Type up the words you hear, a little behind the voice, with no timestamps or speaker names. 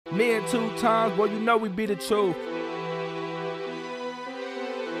me and 2 times, boy, you know we be the truth.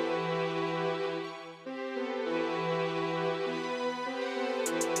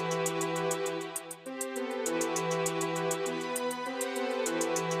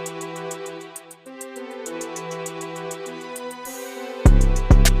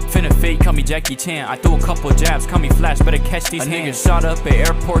 Finna fake, call me Jackie Chan. I threw a couple jabs, call me Flash, better catch these hands. Nigga shot up at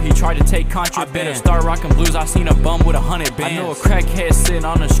airport, he tried to take contraband. I better start rocking blues, I seen a bum with 100 bands. I know a crackhead sitting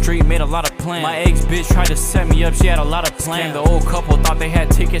on the street, made a lot of plans. My ex-bitch tried to set me up, she had a lot of plans. The old couple thought they had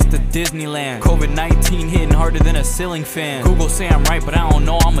tickets to Disneyland. COVID-19 hitting harder than a ceiling fan. Google say I'm right, but I don't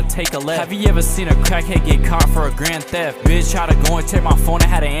know, I'ma take a left. Have you ever seen a crackhead get caught for a grand theft? Bitch tried to go and take my phone, I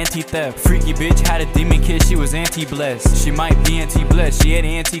had an anti-theft. Freaky bitch had a demon kid, she was anti-blessed. She might be anti-blessed, she ain't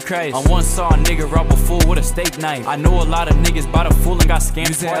anti-Christ. I once saw a nigga rob a fool with a steak knife. I know a lot of niggas bought a fool and got scammed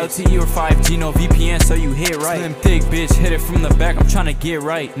using LTE or 5G, no VPN, so you hit right. Slim thick bitch, hit it from the back, I'm tryna get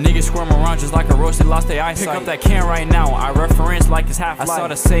right. Niggas squirm around just like a roasted, lost their eyesight. Pick up that can right now, I reference like it's half-life. I saw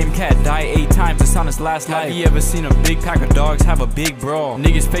the same cat die 8 times, it's on his last life. Have you ever seen a big pack of dogs have a big brawl?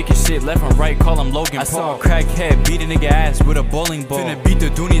 Niggas faking shit left and right, call him Logan Paul. I saw a crackhead beat a nigga ass with a bowling ball. Finna beat the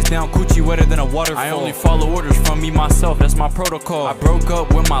Doonies down, coochie wetter than a waterfall. I only follow orders from me myself, that's my protocol. I broke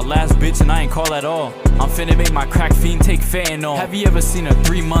up with my last bitch and I ain't call at all. I'm finna make my crack fiend take fentanyl. Have you ever seen a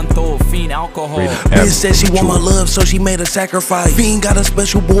 3-month-old fiend alcohol? Bitch said she want my love, so she made a sacrifice. Fiend got a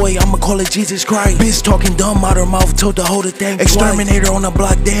special boy, I'ma call it Jesus Christ. Bitch talking dumb out her mouth, told to hold it thing. Exterminator on the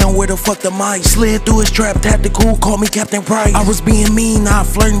block, damn, where the fuck the mic? Slid through his trap, tactical, call me Captain Price. I was being mean, not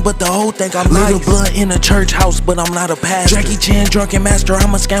flirting, but the whole thing I'm nice. Little blood in a church house, but I'm not a pastor. Jackie Chan, drunken master,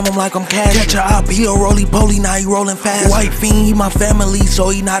 I'ma scam him like I'm cash. Catch a op, he a roly-poly, now he rolling fast. White fiend, he my family, so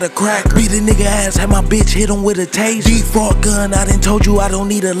he not a cracker. Beat a nigga ass, had my bitch hit him with a taser. Default gun, I done told you I don't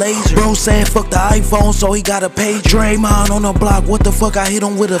need a laser. Bro said fuck the iPhone, so he got a page. Draymond on the block, what the fuck, I hit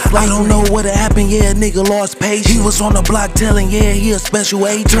him with a flame. I don't know what happened, yeah, nigga lost patience. He was on the block telling, yeah, he a special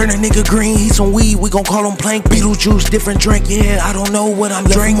agent. Turn a nigga green, he some weed, we gon' call him Plank. Beetlejuice, different drink, yeah, I don't know what I'm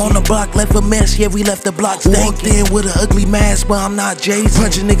drinking. On the block, left a mess, yeah, we left the block stinking. Walked in with an ugly mask, but I'm not Jason.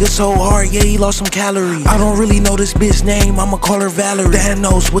 Punch a nigga so hard, yeah, he lost some calories. I don't really know this bitch name, I'ma call her Valerie.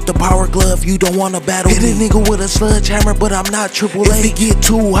 Thanos with the power glove, you don't wanna battle. Hit a nigga with a sledgehammer, but I'm not Triple A. If it get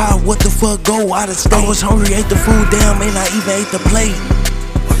too hot, what the fuck, go out of state. I was hungry, ate the food, damn, and I even ate the plate.